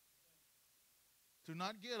to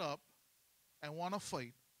not get up and want to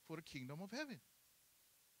fight for the kingdom of heaven.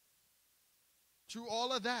 Through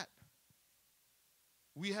all of that,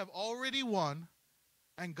 we have already won,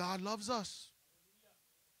 and God loves us.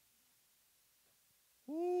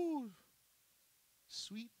 Ooh,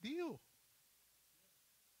 sweet deal.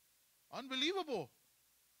 Unbelievable.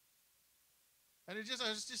 And I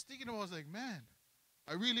was just thinking about, I was like, man,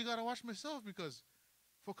 I really got to watch myself, because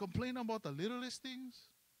for complaining about the littlest things,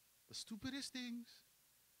 the stupidest things,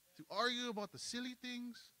 to argue about the silly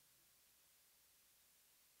things,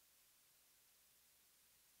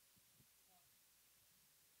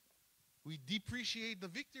 we depreciate the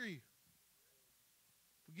victory.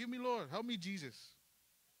 Forgive me, Lord. Help me, Jesus.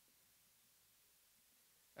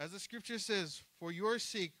 As the scripture says, for your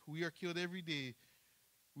sake we are killed every day.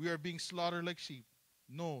 We are being slaughtered like sheep.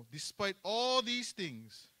 No, despite all these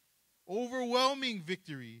things, overwhelming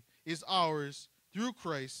victory is ours through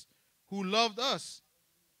Christ, who loved us.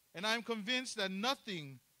 And I'm convinced that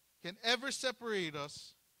nothing can ever separate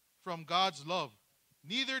us from God's love.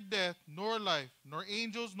 Neither death, nor life, nor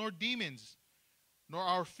angels, nor demons, nor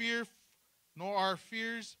our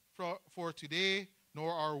fears for today,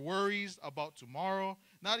 nor our worries about tomorrow.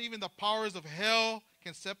 Not even the powers of hell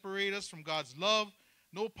can separate us from God's love.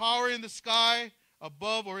 No power in the sky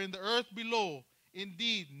above or in the earth below.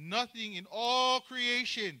 Indeed, nothing in all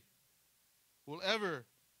creation will ever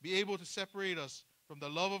be able to separate us from the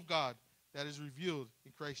love of God that is revealed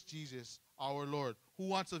in Christ Jesus our Lord. Who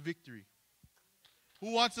wants a victory?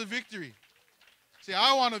 Who wants a victory? Say,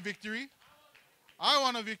 I want a victory. I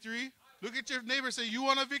want a victory. Look at your neighbor, say, you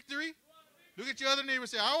want a victory? Look at your other neighbor,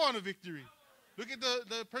 say, I want a victory. Look at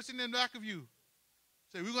the person in the back of you.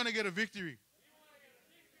 Say, we're going to get a victory.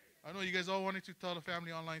 I know you guys all wanted to tell the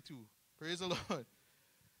family online too. Praise the Lord.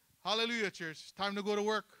 Hallelujah, church. It's time to go to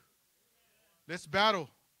work. Let's battle.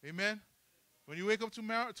 Amen. When you wake up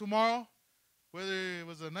tomorrow, whether it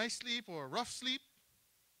was a nice sleep or a rough sleep,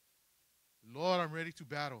 Lord, I'm ready to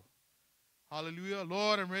battle. Hallelujah.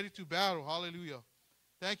 Lord, I'm ready to battle. Hallelujah.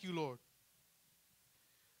 Thank you, Lord.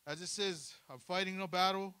 As it says, I'm fighting a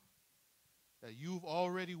battle that you've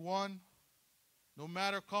already won. No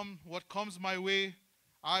matter what comes my way,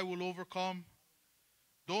 I will overcome.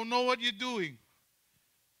 Don't know what you're doing,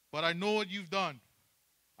 but I know what you've done.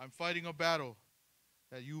 I'm fighting a battle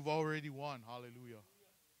that you've already won. Hallelujah.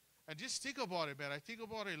 And just think about it, man. I think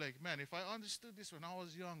about it like, man, if I understood this when I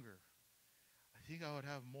was younger, I think I would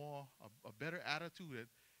have a better attitude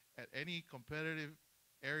at any competitive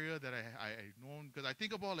area that I known. Because I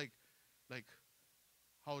think about like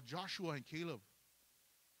how Joshua and Caleb,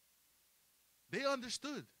 they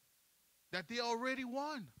understood that they already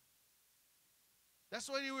won. That's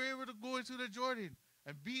why they were able to go into the Jordan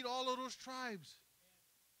and beat all of those tribes.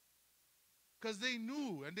 Because they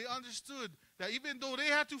knew and they understood that even though they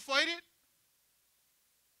had to fight it,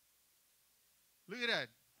 look at that.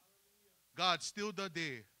 God stilled the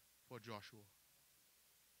day for Joshua.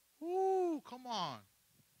 Ooh, come on.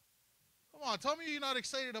 Come on, tell me you're not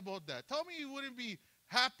excited about that. Tell me you wouldn't be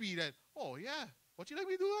happy that, oh yeah, what you let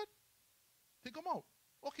me do it? Take them out.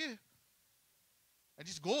 Okay. And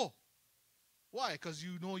just go. Why? Because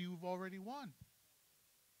you know you've already won.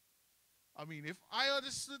 I mean, if I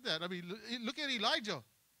understood that, I mean, look at Elijah.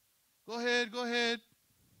 Go ahead.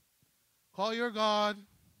 Call your God.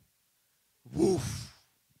 Woof.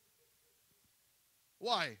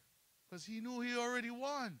 Why? Because he knew he already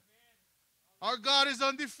won. Our God is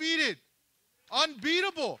undefeated.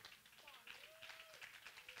 Unbeatable.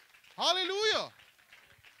 Hallelujah.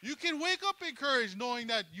 You can wake up encouraged knowing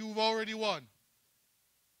that you've already won.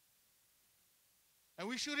 And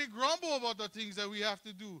we shouldn't grumble about the things that we have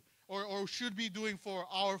to do or should be doing for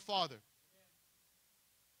our Father.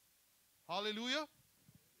 Hallelujah.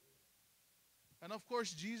 And of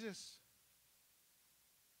course, Jesus.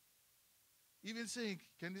 Even saying,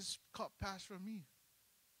 can this cup pass from me?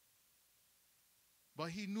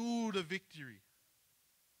 But he knew the victory.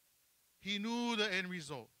 He knew the end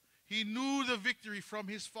result. He knew the victory from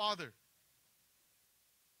his Father.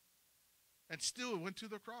 And still went to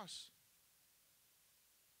the cross.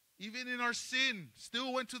 Even in our sin,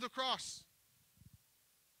 still went to the cross.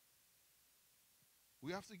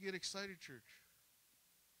 We have to get excited, church.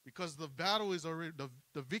 Because the battle is already,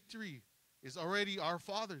 the victory is already our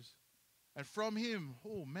Father's. And from him,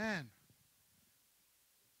 oh man,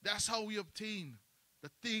 that's how we obtain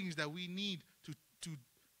the things that we need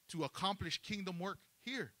to accomplish kingdom work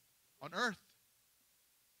here on earth.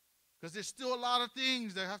 Because there's still a lot of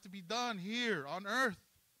things that have to be done here on earth.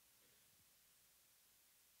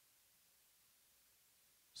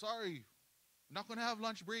 Sorry, not going to have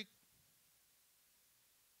lunch break.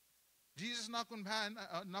 Jesus is not going to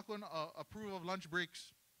approve of lunch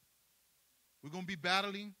breaks. We're going to be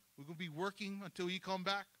battling. We're going to be working until he come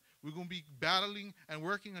back. We're going to be battling and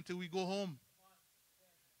working until we go home.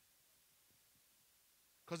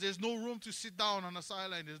 Because there's no room to sit down on the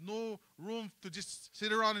sideline. There's no room to just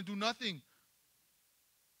sit around and do nothing.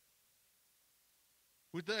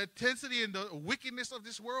 With the intensity and the wickedness of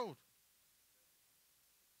this world.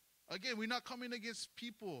 Again, we're not coming against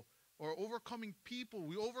people or overcoming people.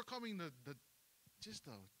 We're overcoming the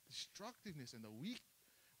destructiveness and the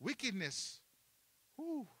wickedness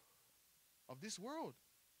of this world.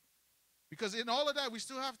 Because in all of that,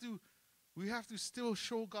 we have to still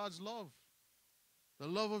show God's love. The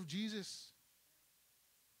love of Jesus.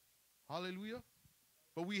 Hallelujah.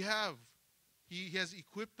 But he has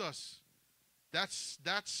equipped us. That's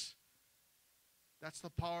the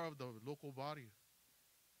power of the local body.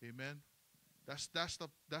 Amen. That's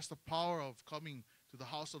the power of coming to the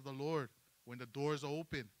house of the Lord when the doors are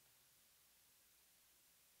open.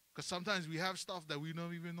 Because sometimes we have stuff that we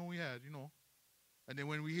don't even know we had, And then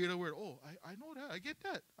when we hear the word, oh, I know that, I get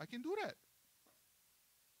that, I can do that.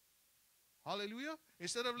 Hallelujah.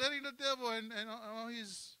 Instead of letting the devil and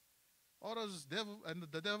all those devil and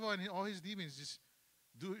the devil and all his demons just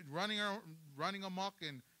running amok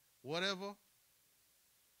and whatever.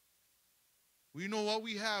 We know what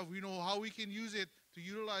we have. We know how we can use it to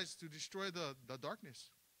utilize to destroy the darkness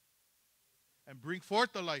and bring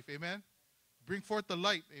forth the life. Amen. Bring forth the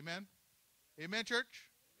light. Amen. Amen, church.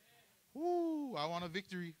 Woo! I want a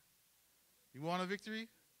victory. You want a victory?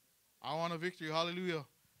 I want a victory. Hallelujah.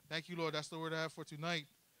 Thank you, Lord. That's the word I have for tonight.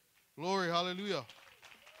 Glory. Hallelujah.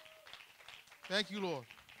 Thank you, Lord.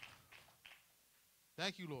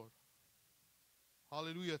 Thank you, Lord.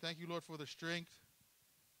 Hallelujah. Thank you, Lord, for the strength.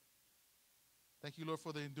 Thank you, Lord,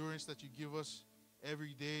 for the endurance that you give us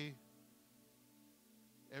every day,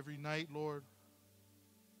 every night, Lord.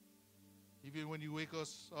 Even when you wake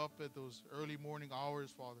us up at those early morning hours,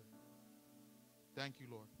 Father. Thank you,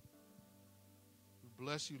 Lord. We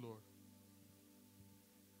bless you, Lord.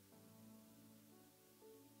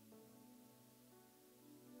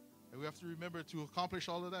 And we have to remember, to accomplish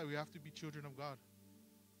all of that, we have to be children of God.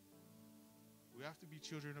 We have to be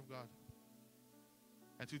children of God.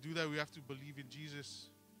 And to do that, we have to believe in Jesus.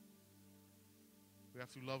 We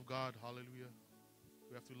have to love God. Hallelujah.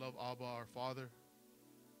 We have to love Abba, our Father.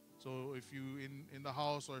 So if you in the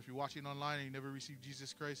house, or if you're watching online and you never received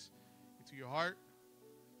Jesus Christ into your heart,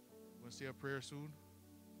 I'm going to say a prayer soon.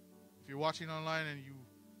 If you're watching online and you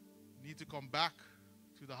need to come back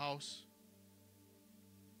to the house,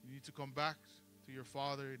 you need to come back to your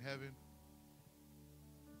Father in heaven,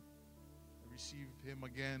 receive Him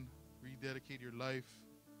again, rededicate your life.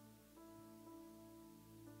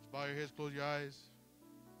 Just bow your heads, close your eyes.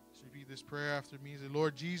 Just repeat this prayer after me. Say,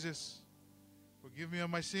 Lord Jesus, forgive me of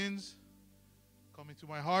my sins. Come into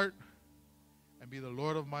my heart and be the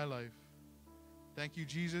Lord of my life. Thank you,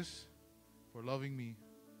 Jesus, for loving me.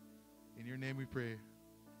 In your name we pray.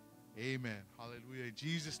 Amen. Hallelujah. In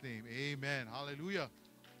Jesus' name, amen. Hallelujah.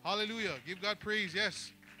 Hallelujah. Give God praise.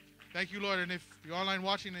 Yes. Thank you, Lord. And if you're online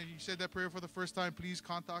watching and you said that prayer for the first time, please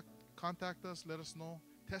contact us. Let us know.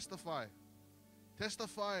 Testify.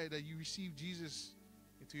 Testify that you received Jesus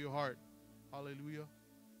into your heart. Hallelujah.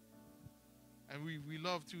 And we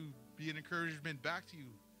love to be an encouragement back to you.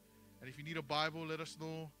 And if you need a Bible, let us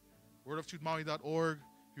know. wordofTruthMaui.org.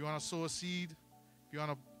 If you want to sow a seed, if you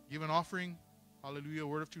want to give an offering, hallelujah,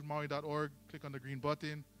 wordofTruthMaui.org. Click on the green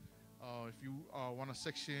button. If you want a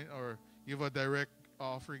section or give a direct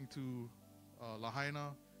offering to Lahaina,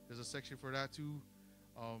 there's a section for that too.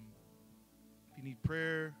 If you need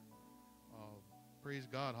prayer, praise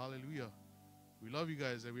God, hallelujah. We love you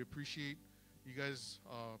guys and we appreciate you guys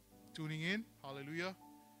tuning in, hallelujah.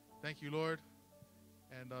 Thank you, Lord.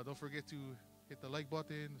 And don't forget to hit the like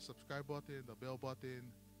button, the subscribe button, the bell button,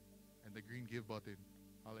 and the green give button,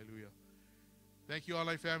 hallelujah. Thank you,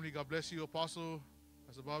 online family. God bless you. Apostle,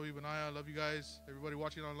 Pastor Bobby, Benaiah, love you guys. Everybody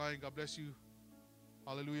watching online, God bless you.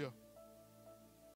 Hallelujah.